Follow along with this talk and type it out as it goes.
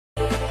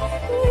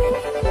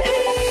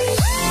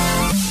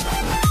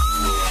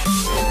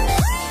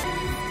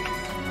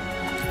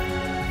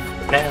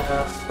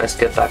Let's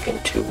get back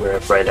into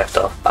wherever I left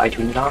off. I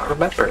do not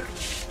remember.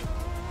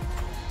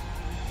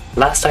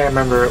 Last I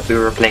remember, we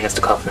were playing as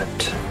the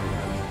Covenant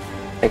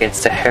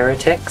against the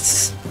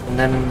Heretics, and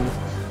then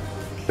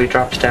we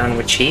dropped down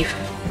with Chief,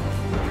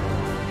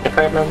 if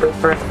I remember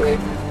correctly.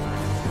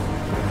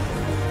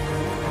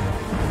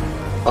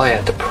 Oh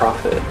yeah, the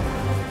Prophet.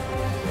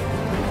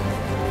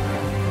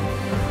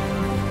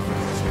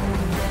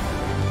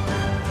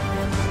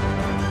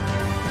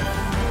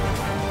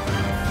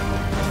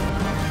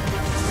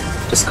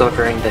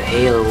 Discovering the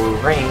Halo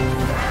Ring,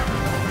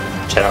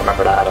 which I don't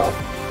remember that at all.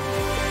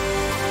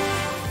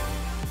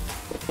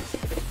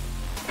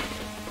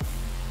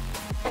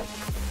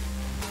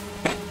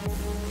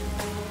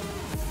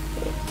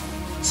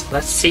 So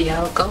let's see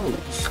how it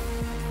goes.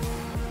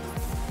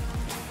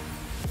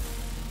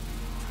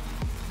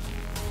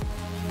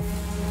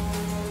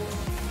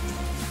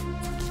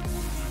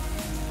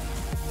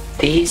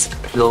 These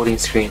loading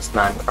screens,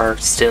 man, are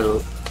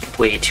still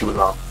way too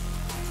long.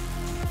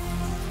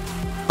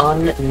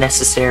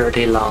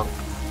 Unnecessarily long.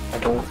 I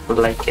don't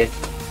like it.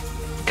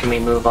 Can we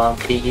move on,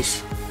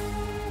 please?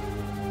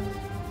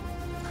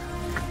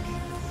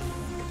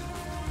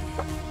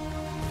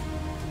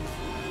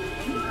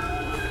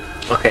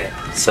 Okay,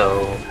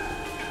 so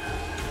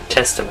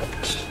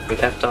Testament. We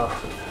left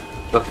off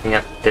looking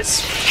at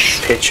this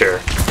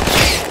picture.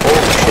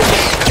 Oh shit.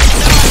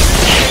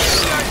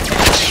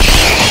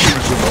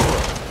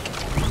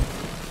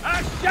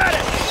 I shot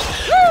it!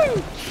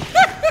 Woo!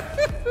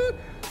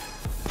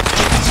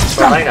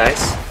 Well, hi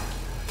guys.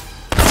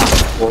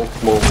 Whoa,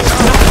 whoa, whoa.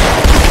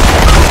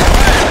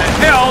 Why the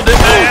hell did I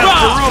ask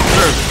for room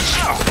service?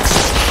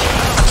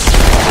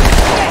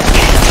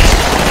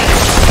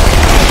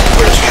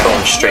 We're just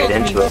throwing straight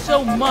into it.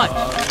 So much.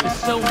 There's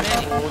so many.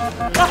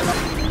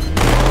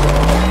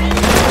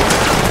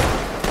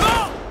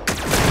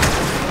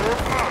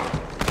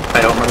 I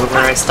don't remember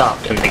where I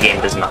stopped, and the game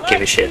does not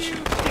give a shit.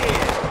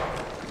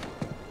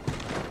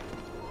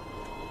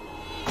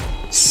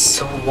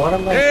 So what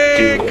am I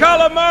doing?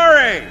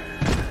 Calamari!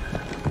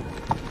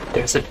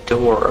 There's a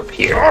door up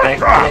here.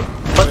 Can I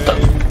what the?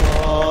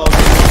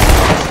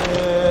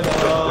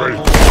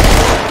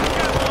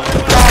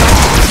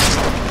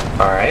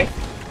 Alright.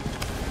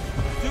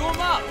 Do 'em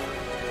up.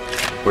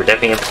 We're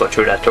definitely going to go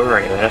through that door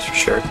anyway, that's for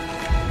sure.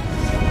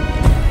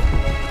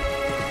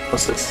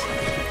 What's this?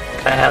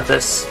 Can I have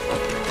this?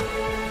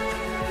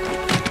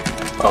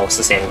 Oh, it's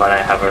the same one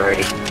I have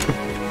already.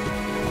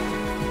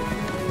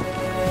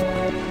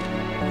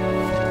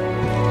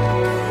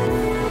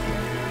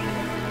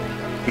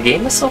 The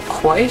game is so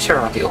quieter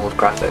on the old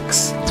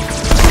graphics.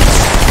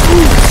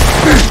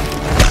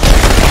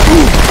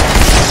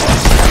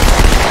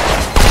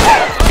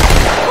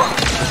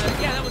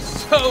 Yeah, that was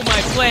so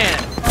my plan.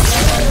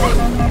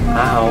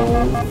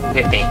 Ow.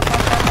 Hit me.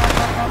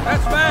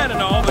 That's fine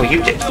and all, but Oh,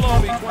 you did. still owe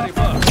me $20.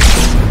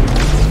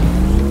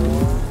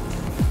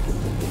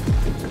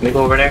 Can we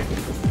go over there?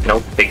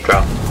 Nope, big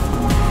drop.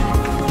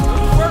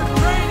 Worth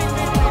training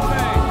me,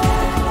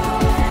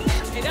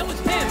 Hey, that was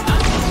him,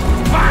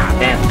 huh?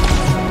 Damn.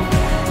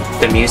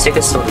 The music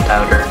is so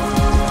louder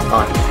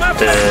on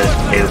the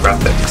new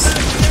graphics.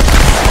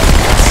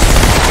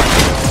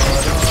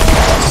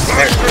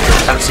 Here,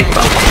 have a seat,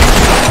 Bob.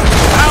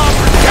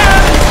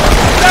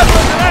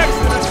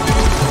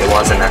 It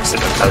was an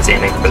accident. I was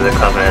aiming for the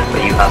Covenant,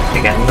 but you happened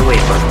to get in the way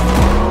for it.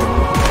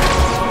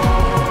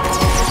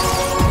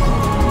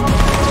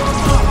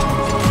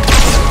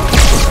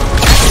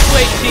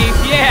 Wait, Chief,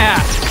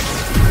 yeah.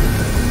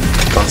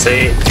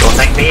 Don't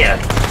thank me yet.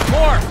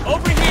 More,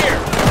 over here!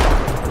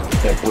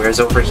 Like, where's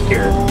over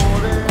here?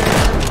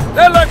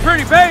 That looked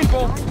pretty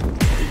painful!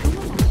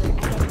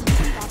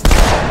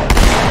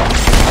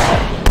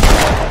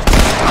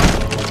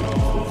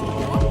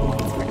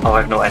 Oh, I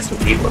have no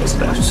SMP bullets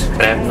left.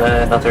 Can I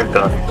have another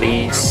gun,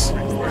 please?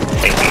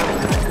 Thank you.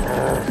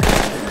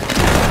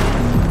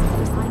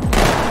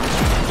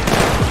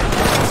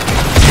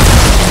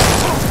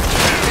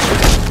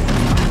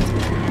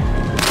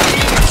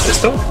 This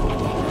door?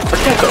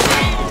 Where'd that go?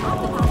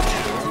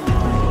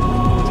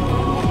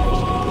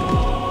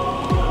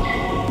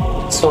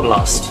 So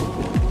lost.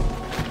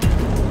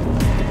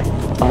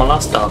 I'm a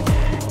lost dog.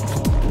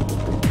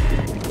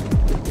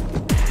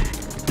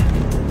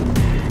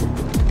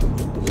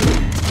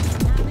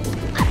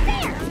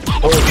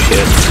 Oh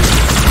shit.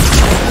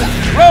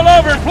 Roll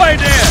over and play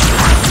dead!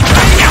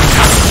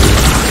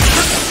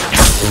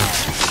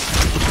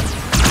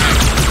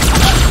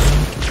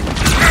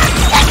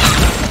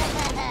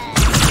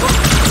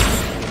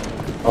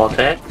 All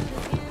dead?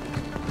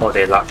 Oh,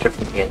 they locked it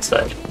from the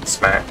inside.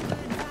 Smart.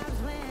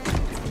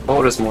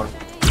 Oh, there's more.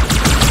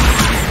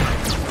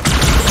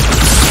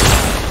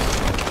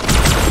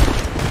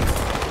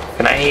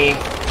 Can I...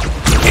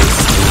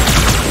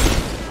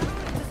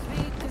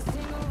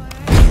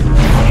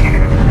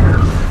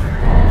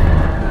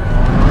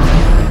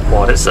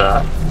 What is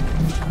that?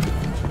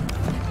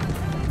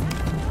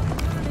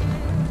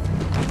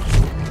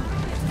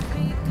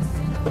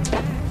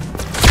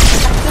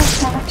 Access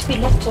cannot be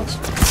lifted.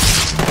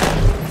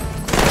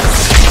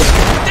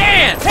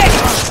 Dan!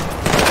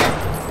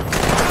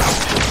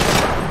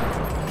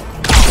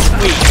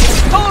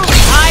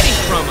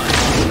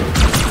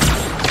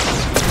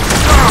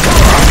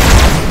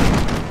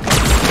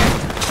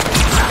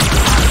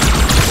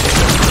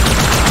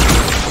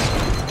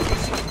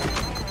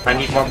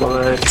 need more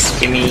bullets.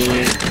 Give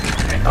me...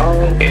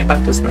 Oh, okay,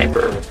 back to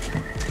sniper.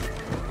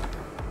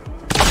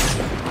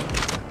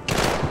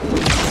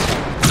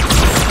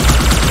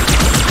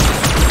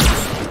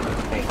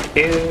 Thank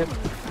you.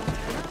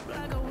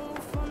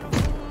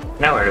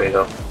 Now where do we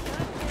go?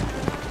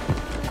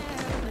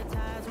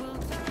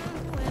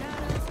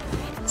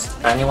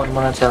 Anyone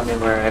want to tell me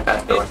where I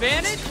gotta go?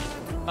 Advantage?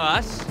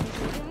 Us.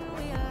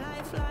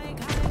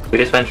 We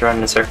just went around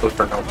in a circle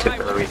for no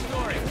particular reason.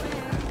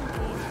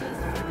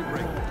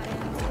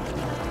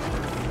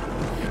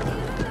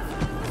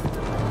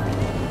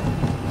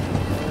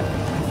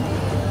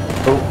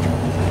 Oh,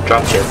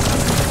 drop ship.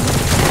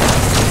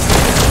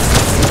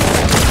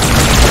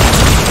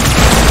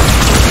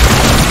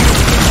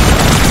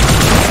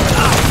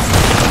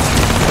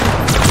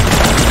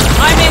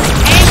 I'm in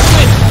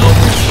anguish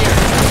over here.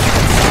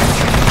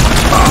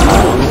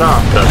 Oh,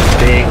 not the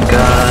big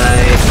guy.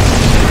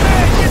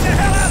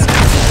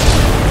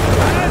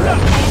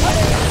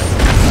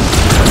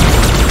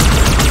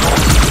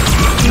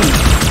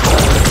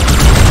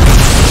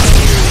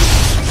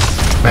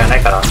 Man,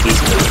 I got off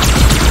easily.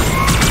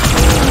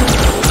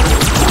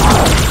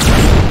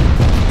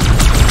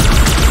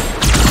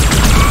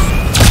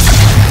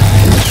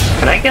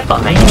 Can I get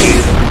behind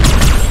you?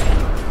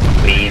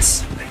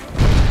 Please.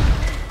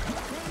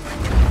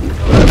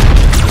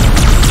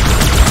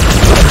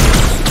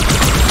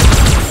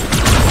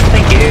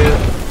 Thank you.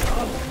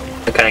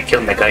 I kinda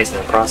killed my guys in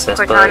the process,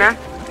 Cortana,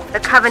 the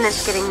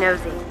Covenant's getting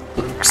nosy.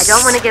 I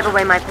don't want to give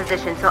away my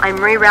position, so I'm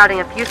rerouting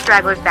a few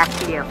stragglers back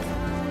to you.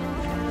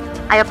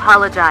 I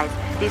apologize.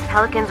 These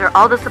Pelicans are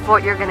all the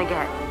support you're gonna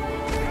get.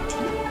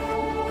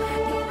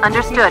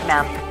 Understood,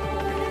 ma'am.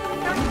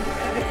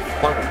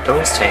 What are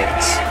those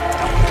tanks?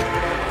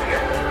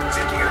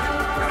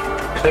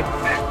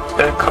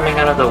 They're coming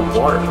out of the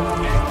water.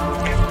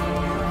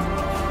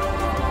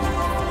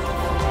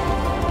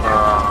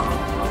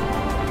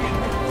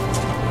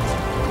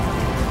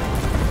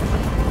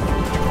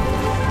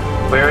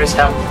 Where is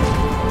help?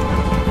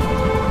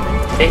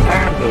 They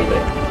are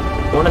moving.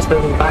 One is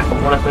moving back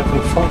and one is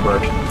moving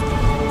forward.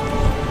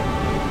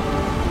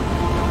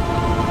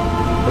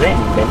 Are they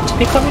meant to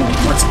be coming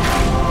towards?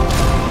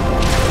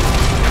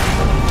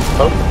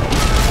 Oh.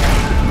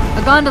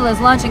 A gondola is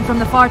launching from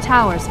the far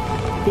towers.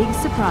 Big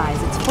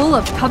surprise, it's full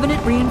of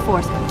Covenant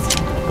reinforcements.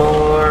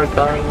 More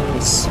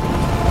guns.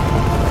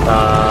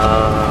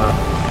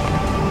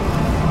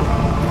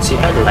 See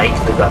how light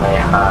the gun I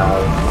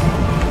have.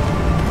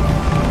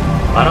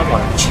 I don't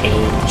want to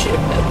change it,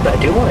 but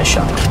I do want a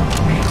shot.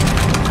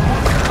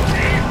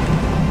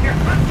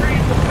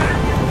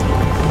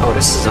 Oh,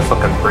 this is a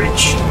fucking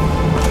bridge.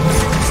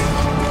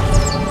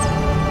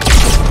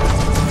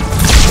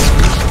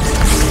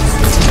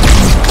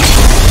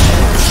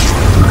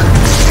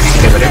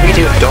 Okay, whatever you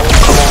do, don't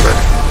come over.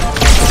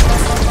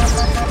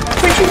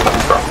 Where'd you come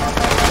from?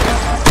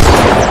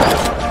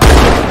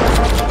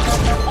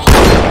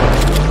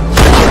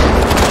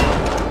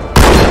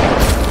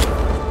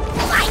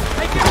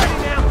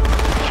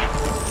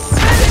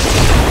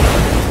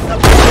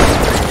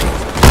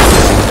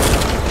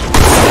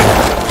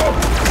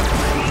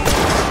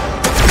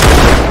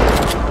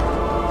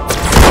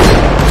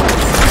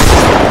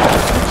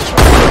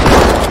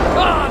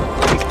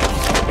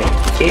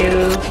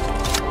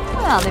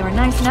 Well, they were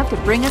nice enough to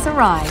bring us a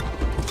ride.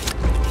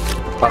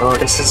 Oh,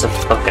 this is a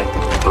fucking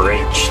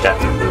bridge that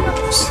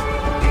moves.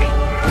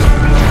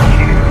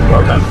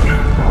 Well done.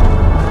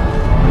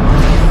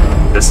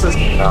 This is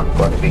not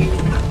going to be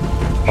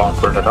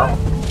awkward at all.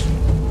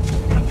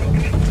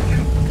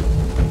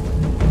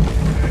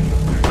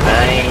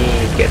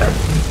 I get up.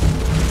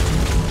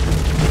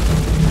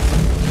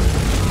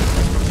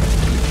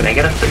 Can I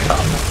get up to the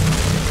top?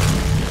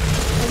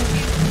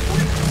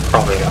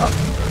 Probably not.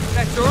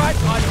 That's alright,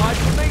 I'd hide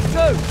for me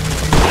too.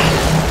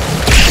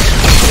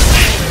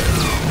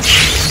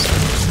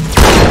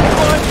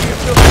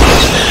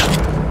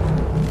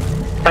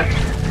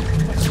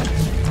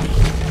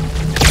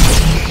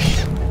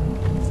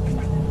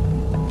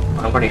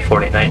 I've only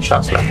 49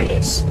 shots left of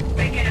this.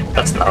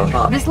 That's not a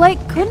lot. This lake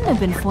couldn't have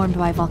been formed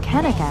by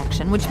volcanic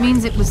action, which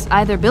means it was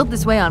either built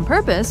this way on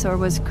purpose or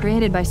was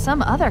created by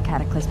some other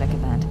cataclysmic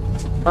event.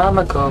 I'm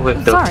gonna go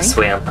with built this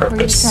way on Were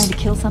you just trying purpose.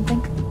 to kill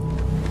something?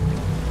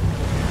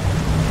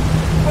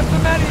 What's the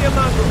matter, you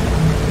mongrel?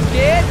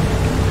 Scared?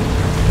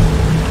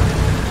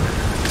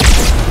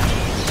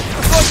 I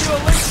thought you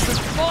were linked to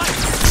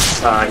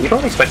fight. You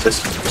don't expect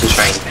us to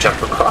try and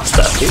jump across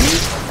that, do you?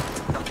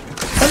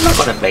 I'm not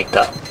gonna make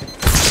that.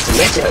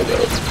 Maybe I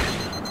will.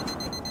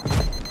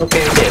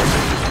 Okay, I did.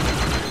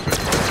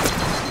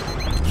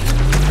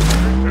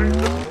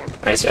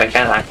 I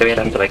can't activate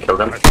them until I kill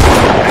them.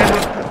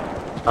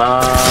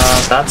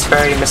 That's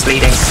very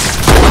misleading.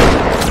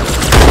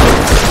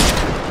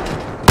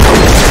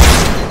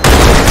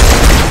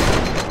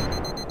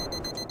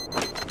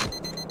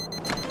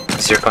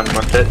 Is your gun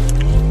worth it?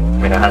 I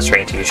mean, it has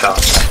 22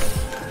 shots.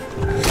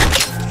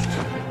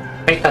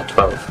 Make that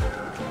 12.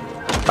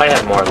 I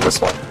have more than this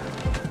one.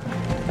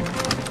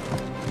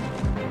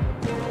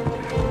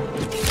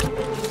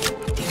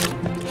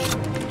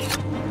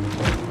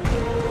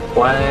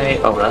 Why?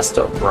 Oh, that's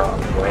the wrong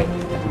way.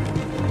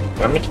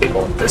 We're meant to be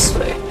going this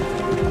way.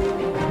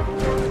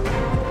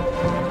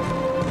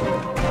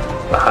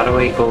 But how do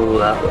we go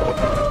that way?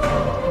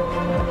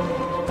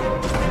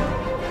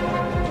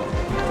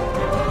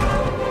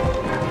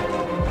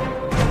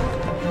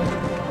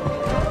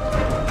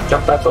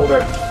 Jump back over.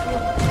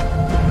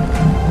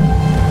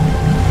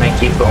 Can I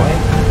keep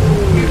going?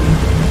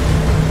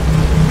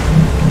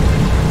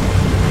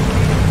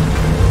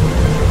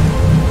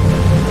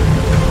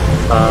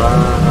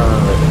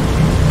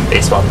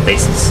 They swap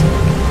places.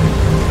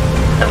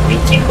 And we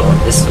keep going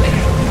this way.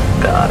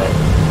 Got it.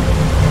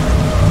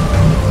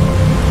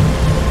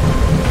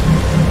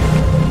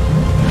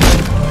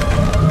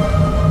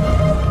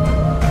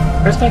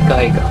 Where's that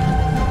guy go?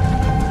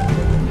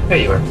 There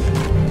you are.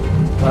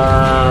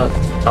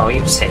 Oh,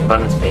 you're the same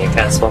button as me. I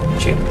can't swap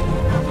with you.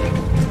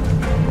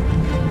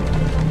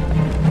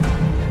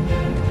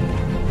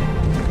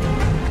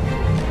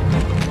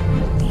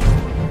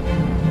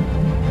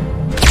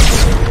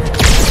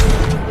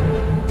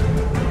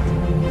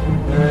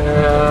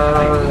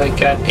 I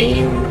got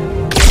aim.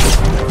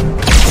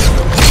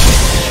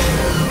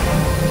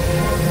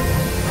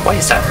 Why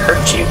does that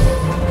hurt you?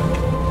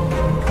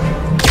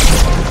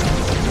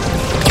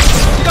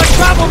 You got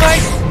trouble,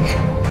 mate!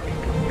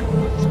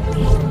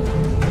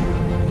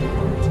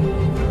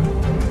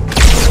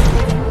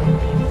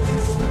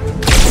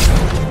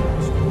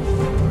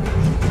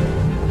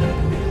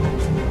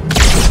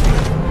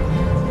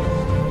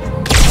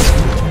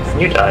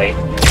 You die.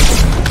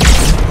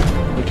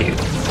 You do.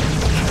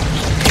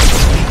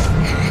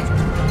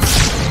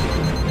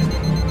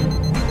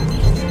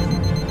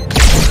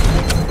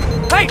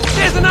 Hey,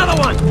 there's another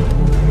one!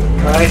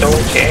 I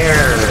don't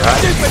care.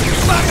 Stupid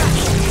fucker!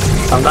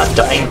 I'm not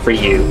dying for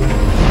you.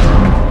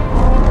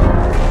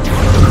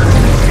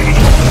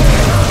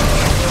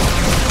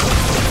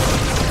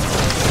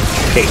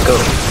 Okay, go.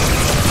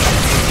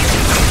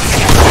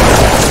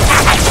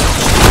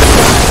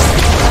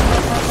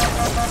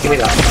 Give me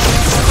that.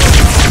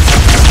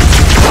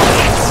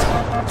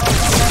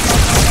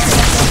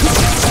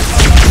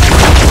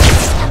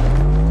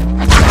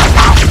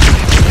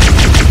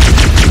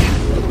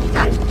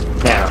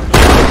 Now,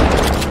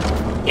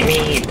 give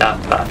me that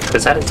back,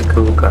 because that is a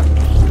cool gun.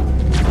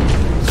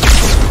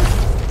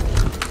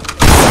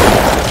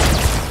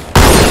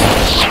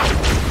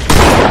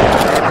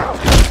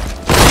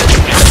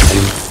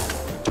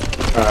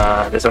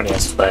 This only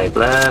has 5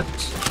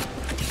 left.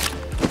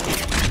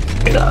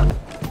 Give me that.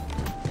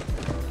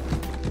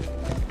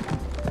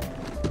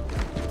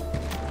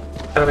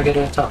 How do I get to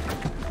the top?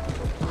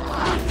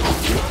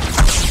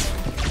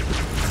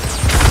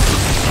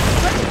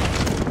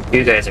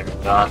 You guys are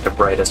not the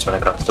brightest when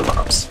it comes to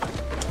bombs.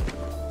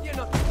 You're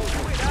not supposed to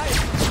win, are you?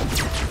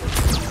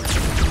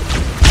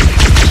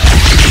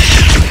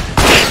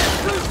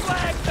 Blue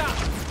flags up!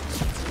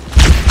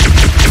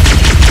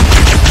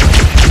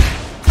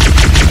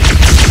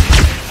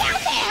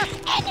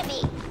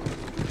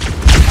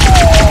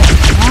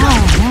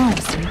 Now I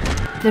see.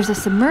 There's a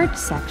submerged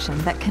section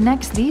that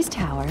connects these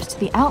towers to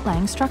the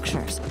outlying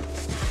structures.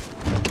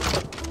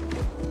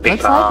 Big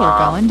Looks like we're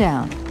bomb. going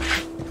down.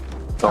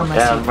 Going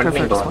Unless down. you What do you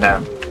mean prefer going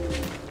down? swimming.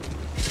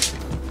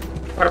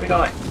 Where are we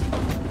going?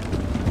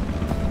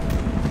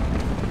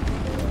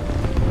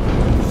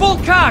 Full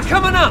car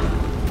coming up!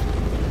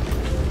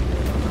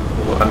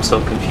 Oh, I'm so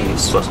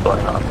confused. What's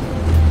going on?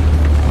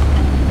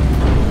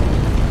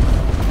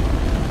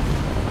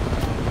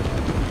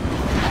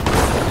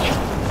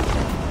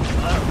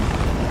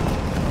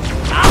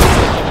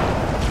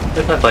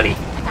 Where's my buddy?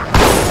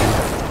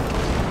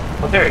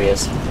 Oh, there he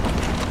is.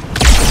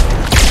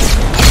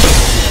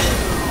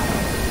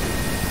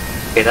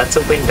 Okay, that's a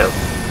window.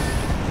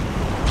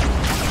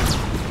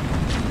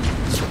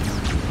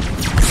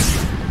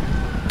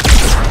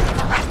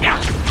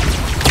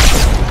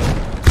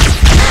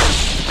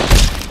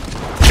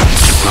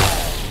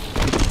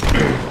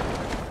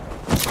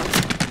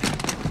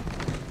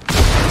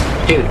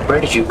 Dude, where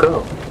did you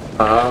go?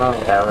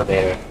 Oh,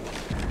 elevator.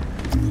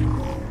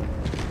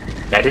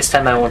 Now this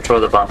time I won't throw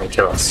the bomb and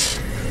kill us.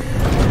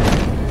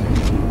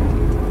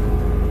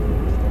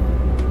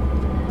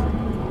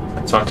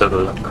 Let's want to have a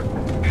look.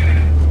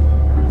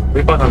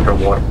 We're going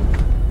underwater.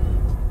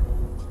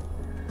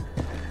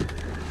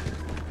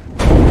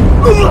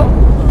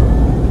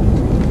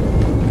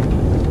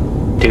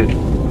 Dude,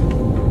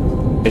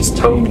 it's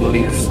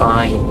totally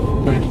fine.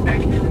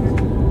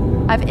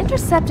 I've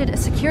intercepted a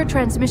secure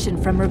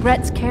transmission from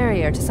Regret's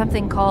carrier to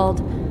something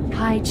called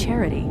High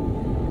Charity.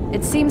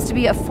 It seems to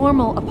be a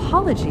formal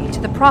apology to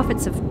the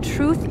prophets of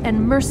truth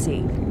and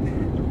mercy.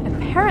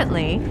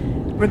 Apparently,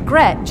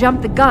 Regret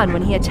jumped the gun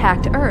when he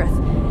attacked Earth.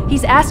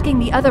 He's asking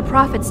the other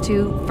prophets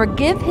to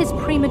forgive his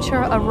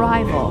premature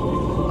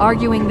arrival,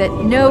 arguing that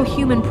no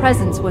human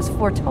presence was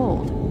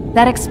foretold.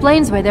 That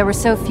explains why there were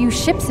so few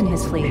ships in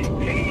his fleet.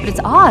 But it's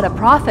odd a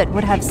prophet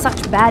would have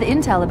such bad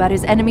intel about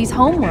his enemy's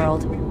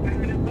homeworld.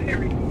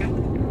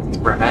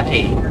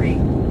 Right.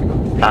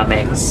 That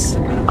makes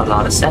a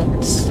lot of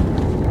sense.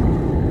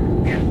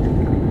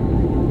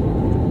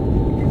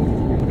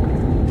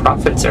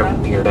 Prophets are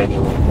weird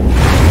anyway.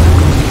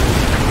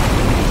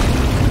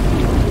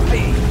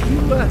 Hey, you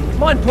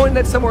mind pointing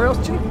that somewhere else,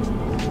 Chief?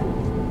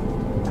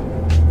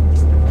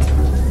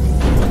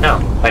 No,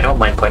 I don't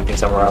mind pointing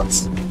somewhere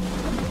else.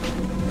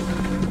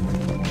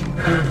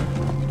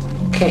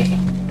 Okay.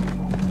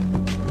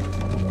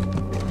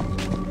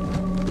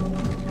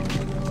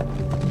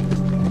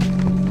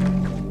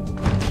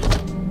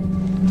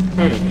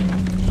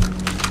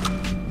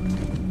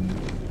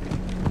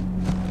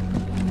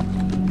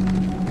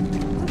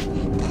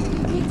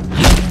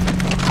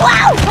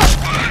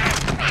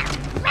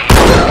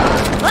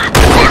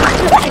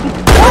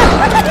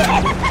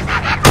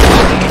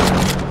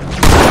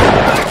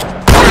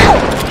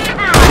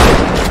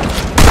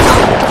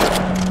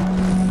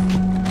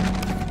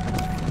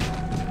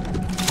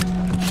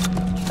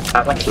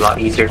 That went a lot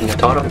easier than I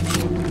thought it would.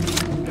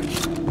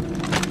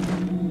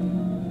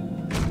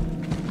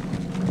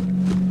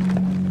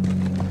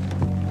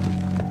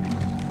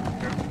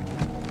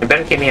 You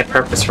better give me a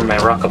purpose for my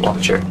rocket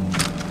launcher.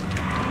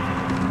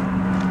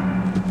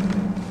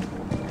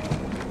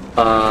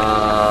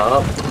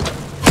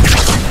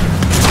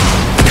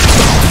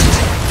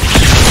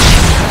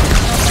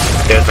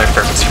 There's my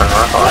purpose for my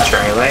rocket launcher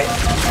anyway.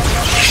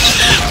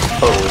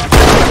 Oh.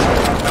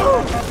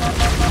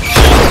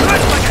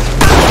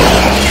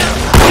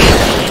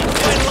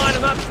 Line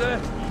him up, sir.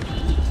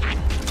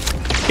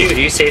 Dude,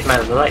 you saved my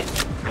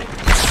life.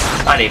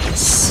 I didn't even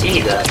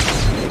see that.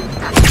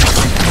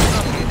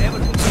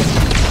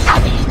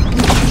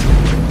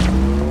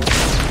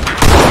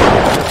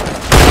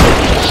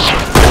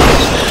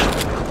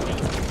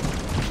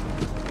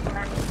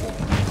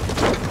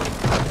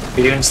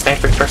 You're doing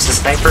sniper versus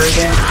sniper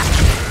again?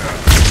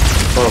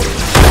 Whoa.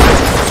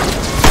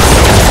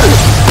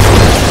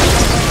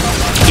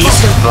 He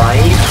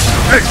survived?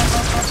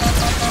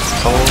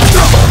 Oh,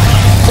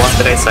 what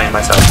did I sign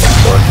myself up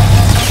for?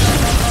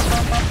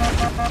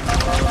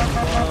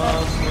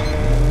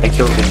 I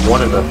killed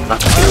one of them, not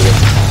two of them.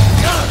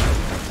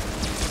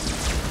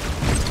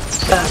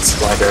 That's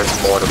why there's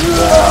more than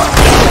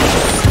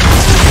one.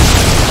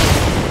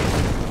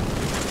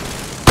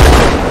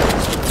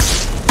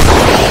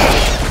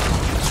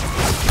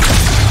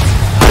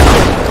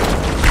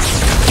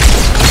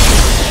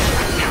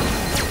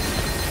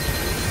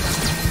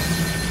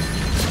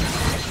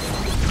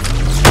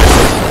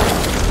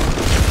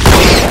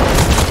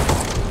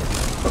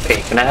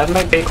 Okay, can I have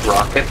my big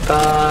rocket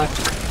back?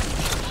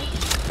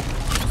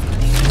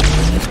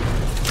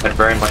 I'd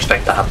very much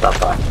like to have that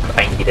back.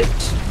 I need it.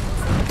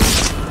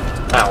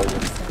 Ow.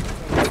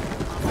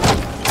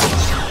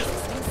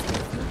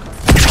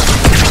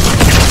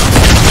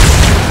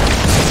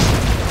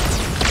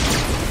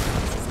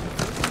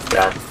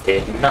 That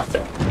did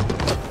nothing.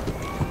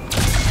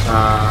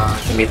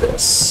 Give me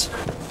this.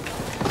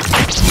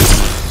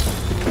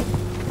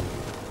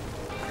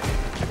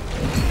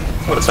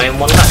 Oh, there's only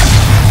one left.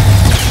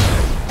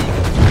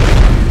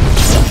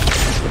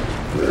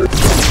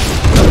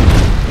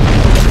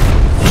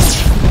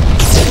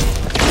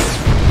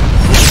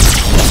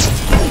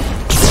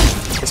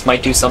 This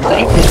might do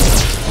something.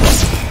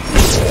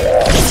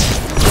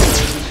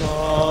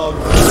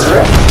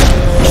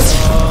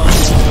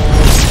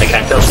 I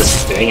can't tell if this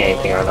is doing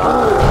anything or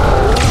not.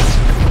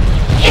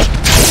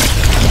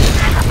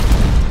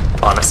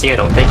 Honestly, I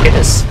don't think it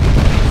is.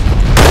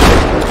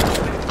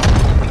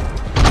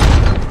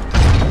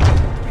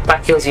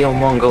 That kills you in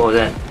one go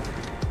then.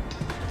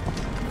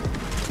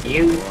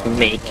 You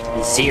make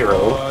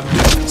 0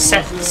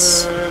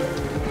 sense.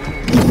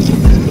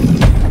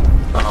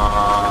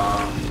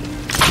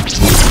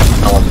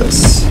 I want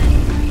this.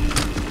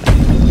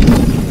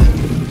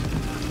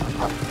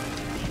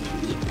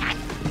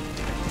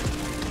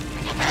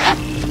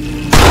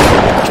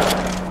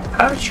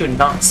 How did you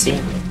not see me?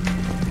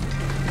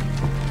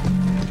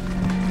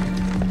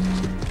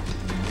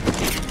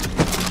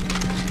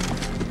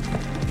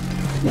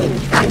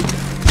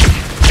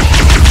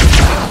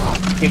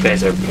 You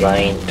guys are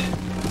blind.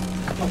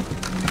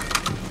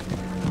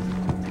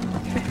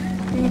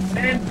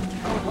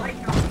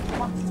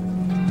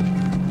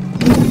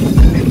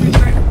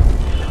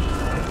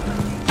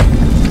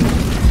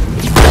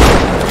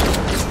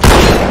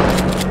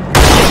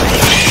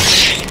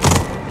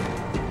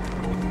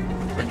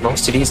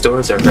 Most of these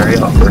doors are very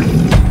awkward.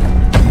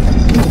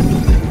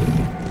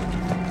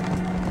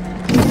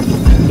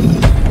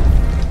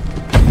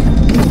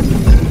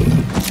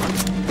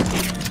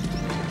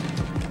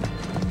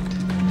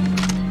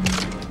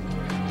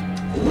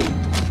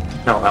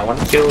 No, I want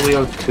to dual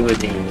wield 2 of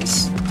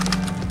these,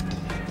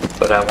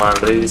 but I want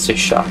to lose the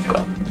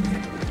shotgun.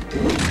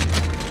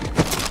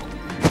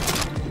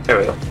 There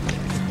we go.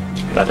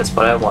 That is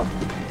what I want.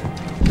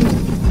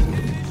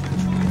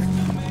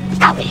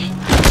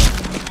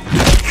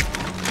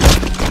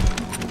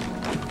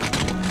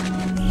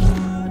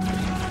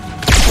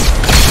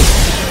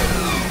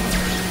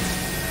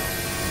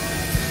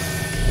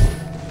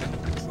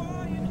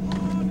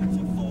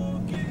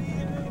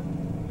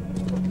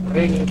 Why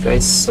are you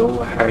guys so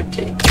hard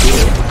to kill?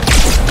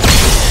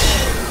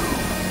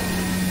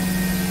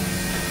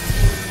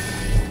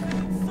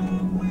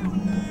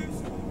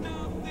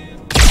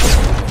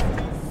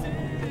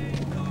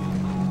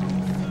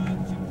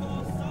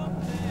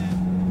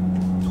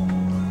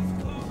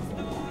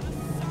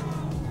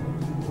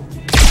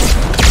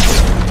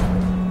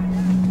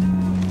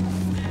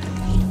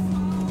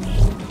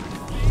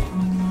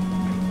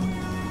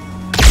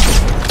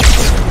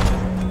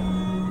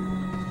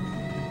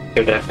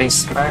 You're definitely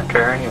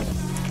smarter, anyway.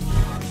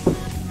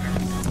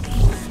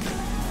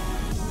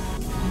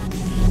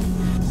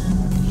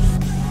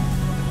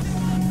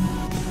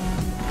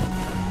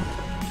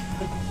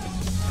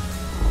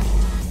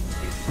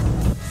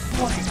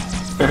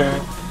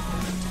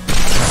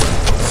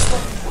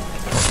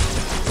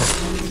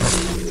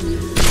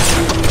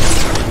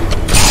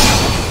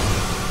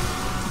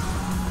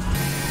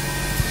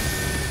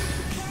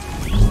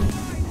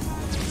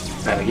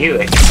 Now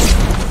you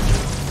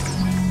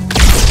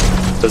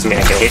doesn't mean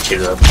I can hit you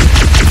though.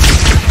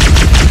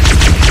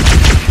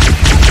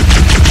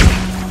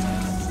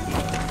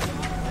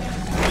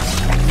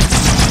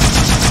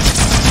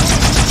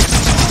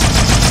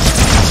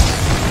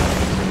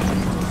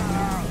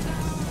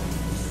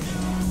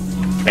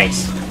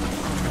 Nice.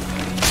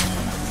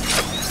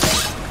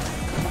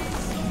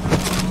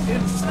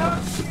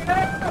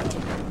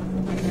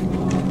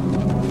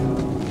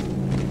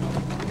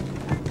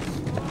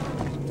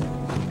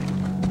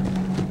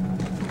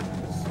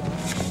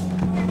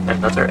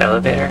 Another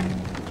elevator.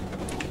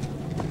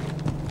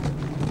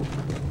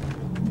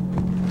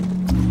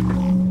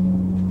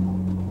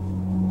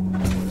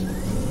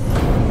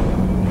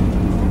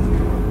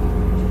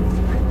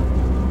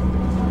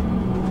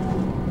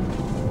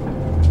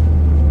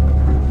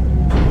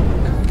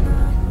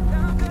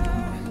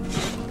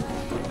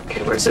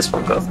 Okay, where's this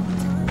one go?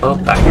 Oh,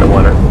 back to the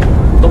water.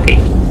 Okay.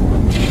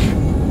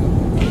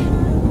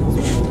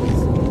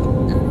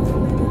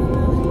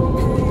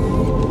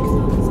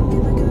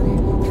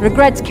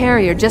 Regret's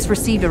carrier just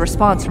received a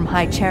response from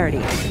High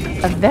Charity.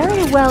 A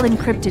very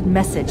well-encrypted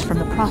message from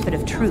the Prophet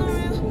of Truth.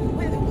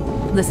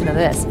 Listen to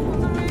this.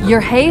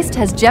 Your haste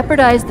has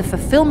jeopardized the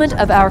fulfillment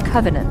of our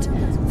covenant,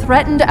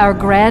 threatened our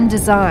grand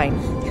design.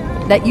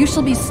 That you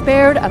shall be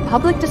spared a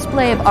public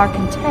display of our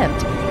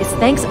contempt is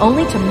thanks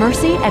only to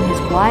Mercy and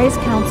his wise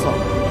counsel.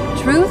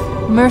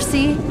 Truth,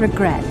 Mercy,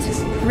 Regret.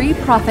 3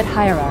 prophet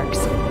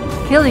hierarchs.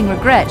 Killing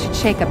Regret should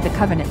shake up the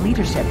covenant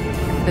leadership.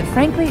 But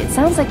frankly, it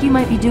sounds like you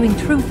might be doing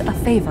Truth a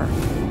favor.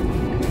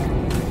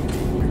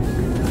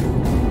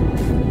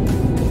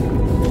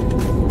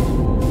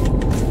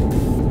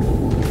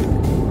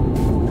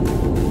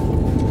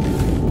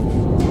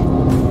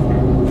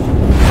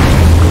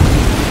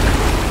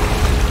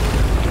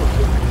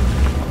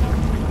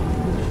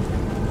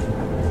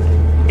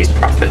 These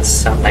prophets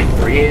sound like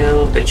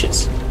real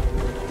bitches.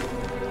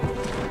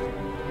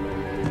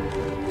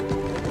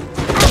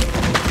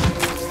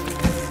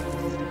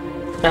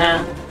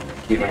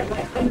 You ran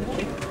back.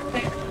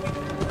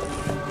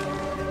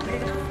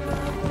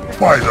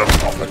 By the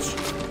prophets.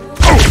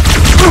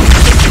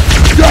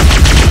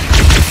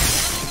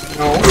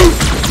 No.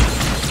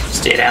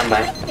 Stay down,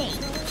 bye.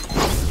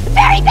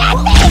 Very bad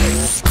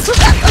things!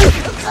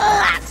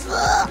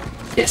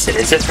 Yes, it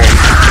is a friend.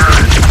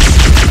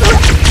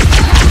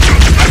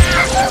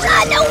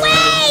 Run away!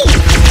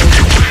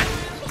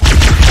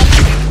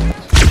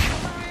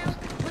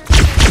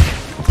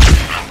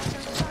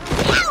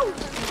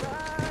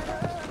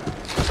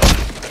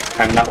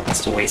 I'm not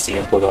still wasting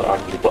a bullet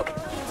on you, but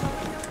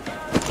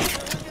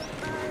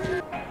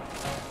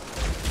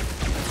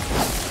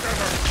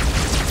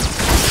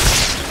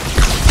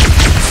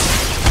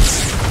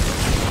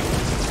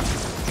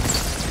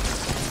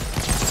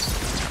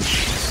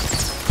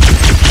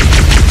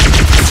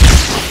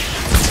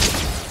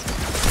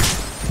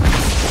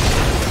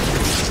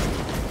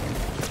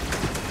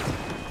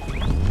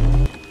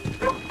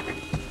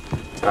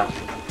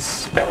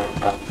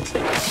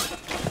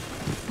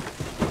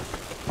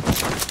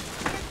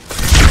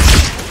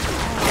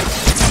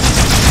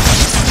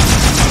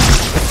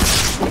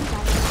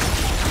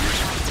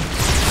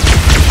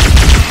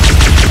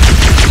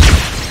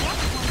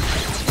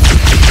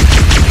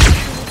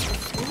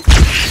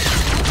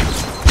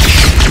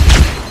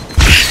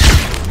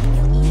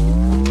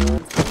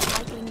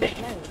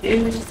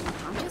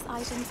Conscious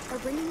items are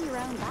bringing your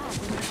own bag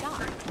when you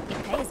shop.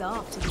 It pays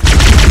off to be.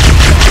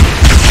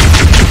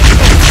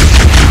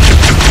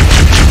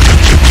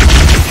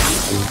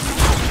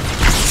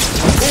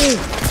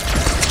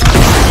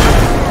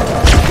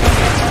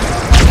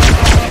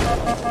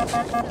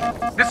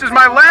 This is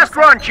my last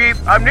run, Chief.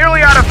 I'm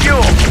nearly out of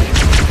fuel.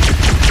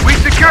 We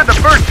secured the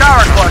first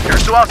tower cluster,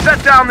 so I'll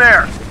set down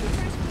there.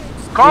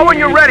 Call when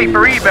you're ready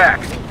for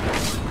evac.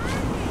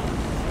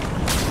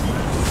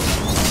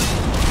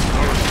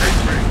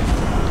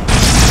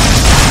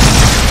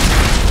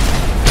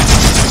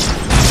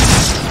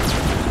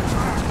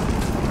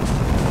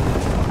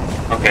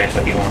 okay, I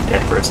thought you weren't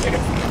dead for a second.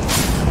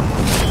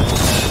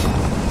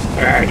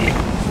 Where are you?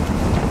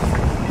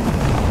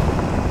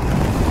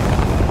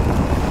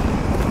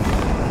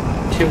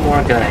 Two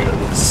more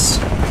guys.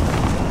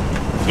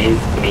 Give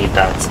me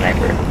that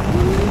sniper.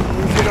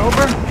 Is it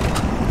over?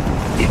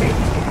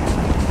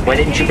 Why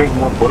didn't you bring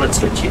more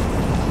bullets with you?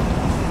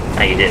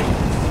 No, you didn't.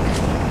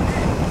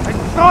 I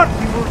thought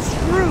we were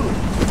screwed.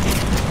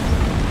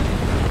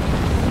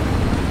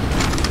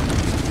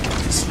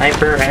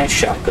 Sniper and a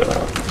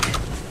shotgun.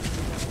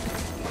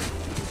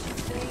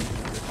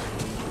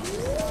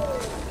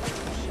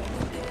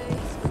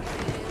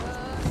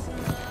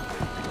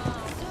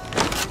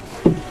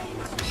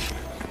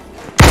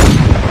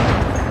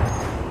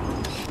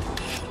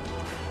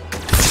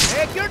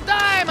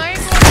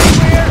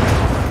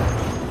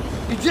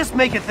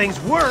 making things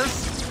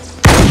worse.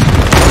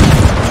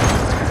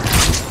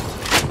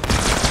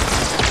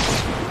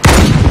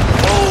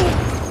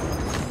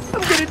 Oh!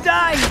 I'm gonna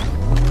die!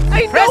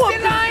 I know I'm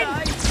gonna die!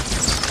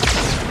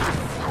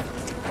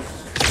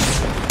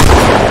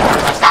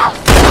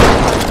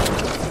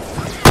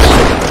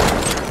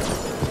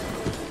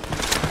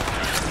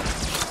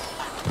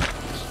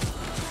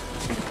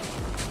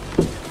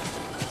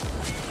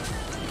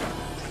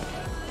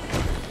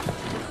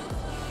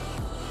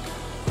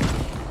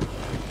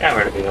 Yeah,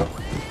 where do we go?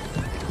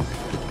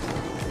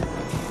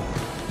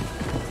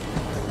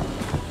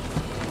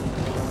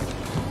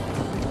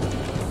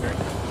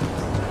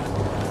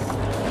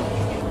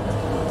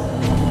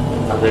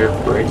 Another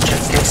bridge, I'm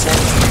guessing?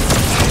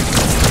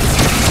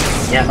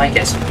 Yeah, my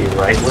guess would be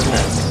right, wouldn't it?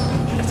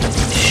 It's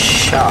a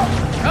shop.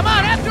 Come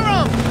on, after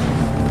him!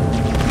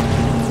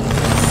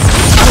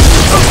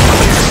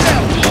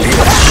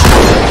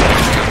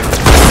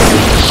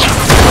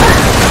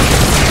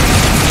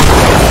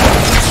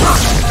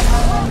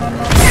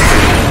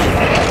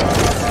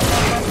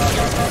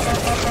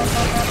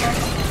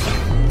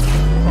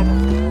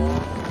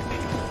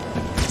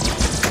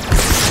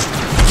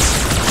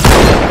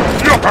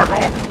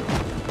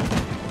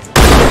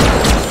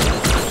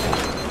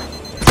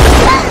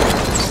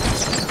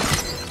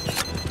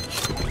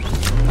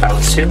 I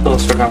was too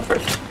close for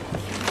comfort.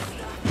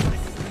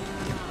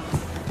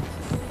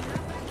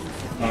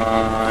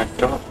 I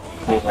don't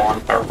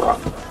want a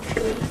rocket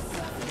launcher.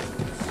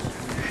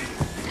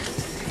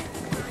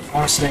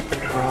 More sniper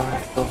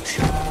rifle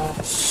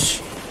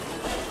shots.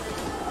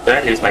 Did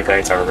I lose my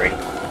guy's armory?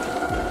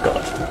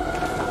 God.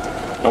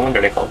 No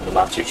wonder they called him the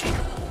Master Chief.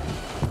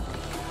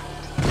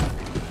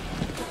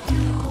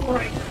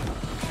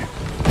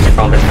 They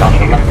called it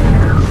Compliment.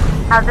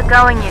 How's it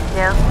going, you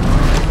two?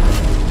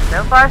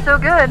 So far, so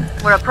good.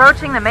 We're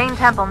approaching the main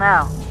temple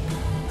now.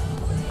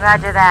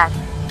 Roger that.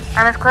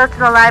 I'm as close to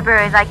the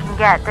library as I can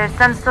get. There's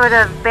some sort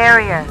of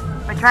barrier.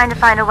 We're trying to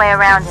find a way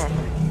around it.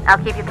 I'll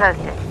keep you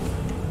posted.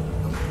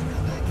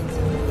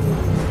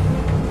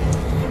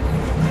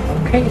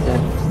 Okay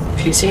then,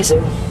 if you say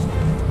so.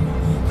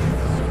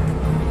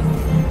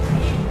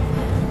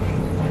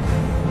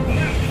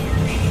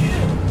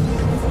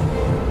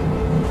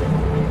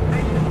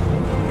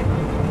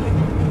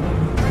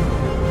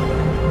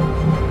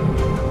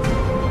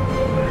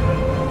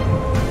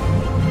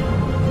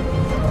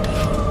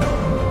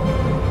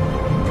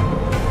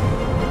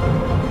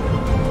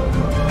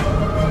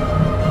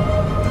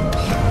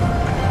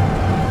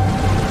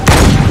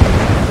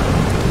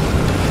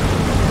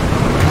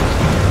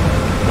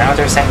 Now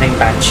they're sending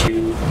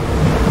Banshee.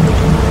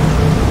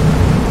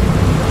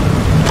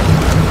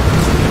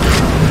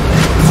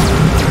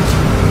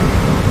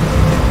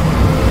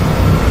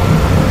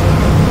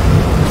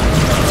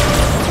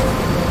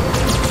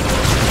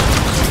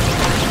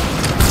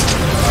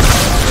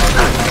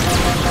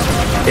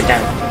 Get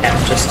down,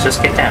 down,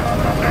 just get down.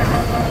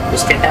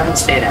 Just get down and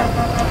stay down.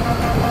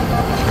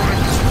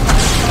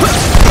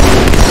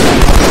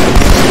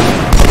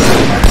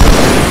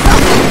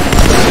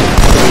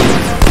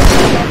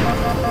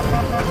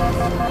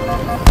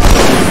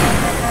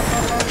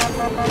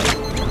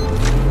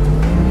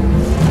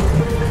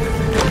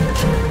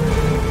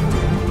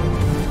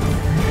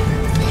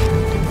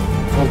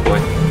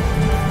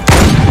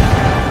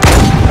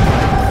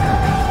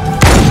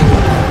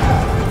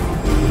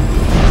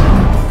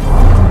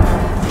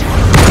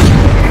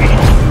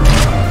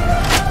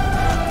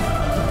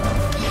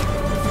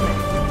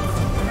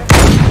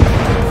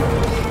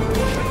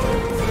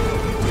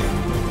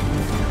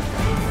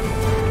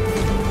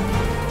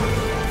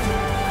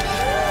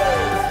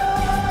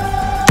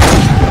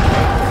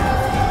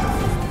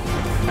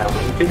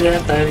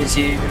 That is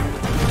you.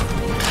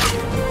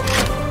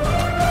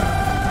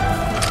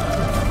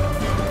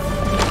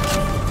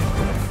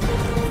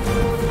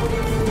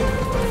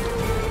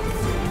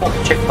 Oh,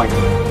 checkpoint.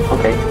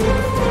 Okay.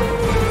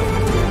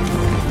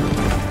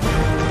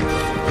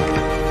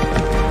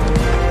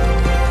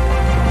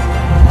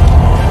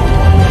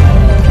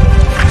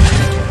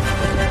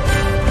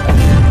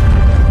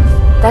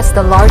 That's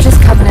the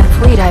largest Covenant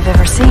fleet I've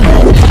ever seen.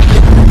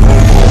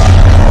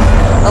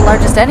 The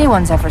largest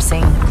anyone's ever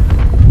seen.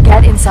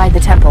 Get inside the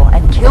temple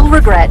and kill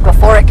Regret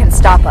before it can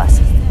stop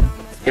us.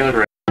 Kill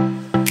Regret.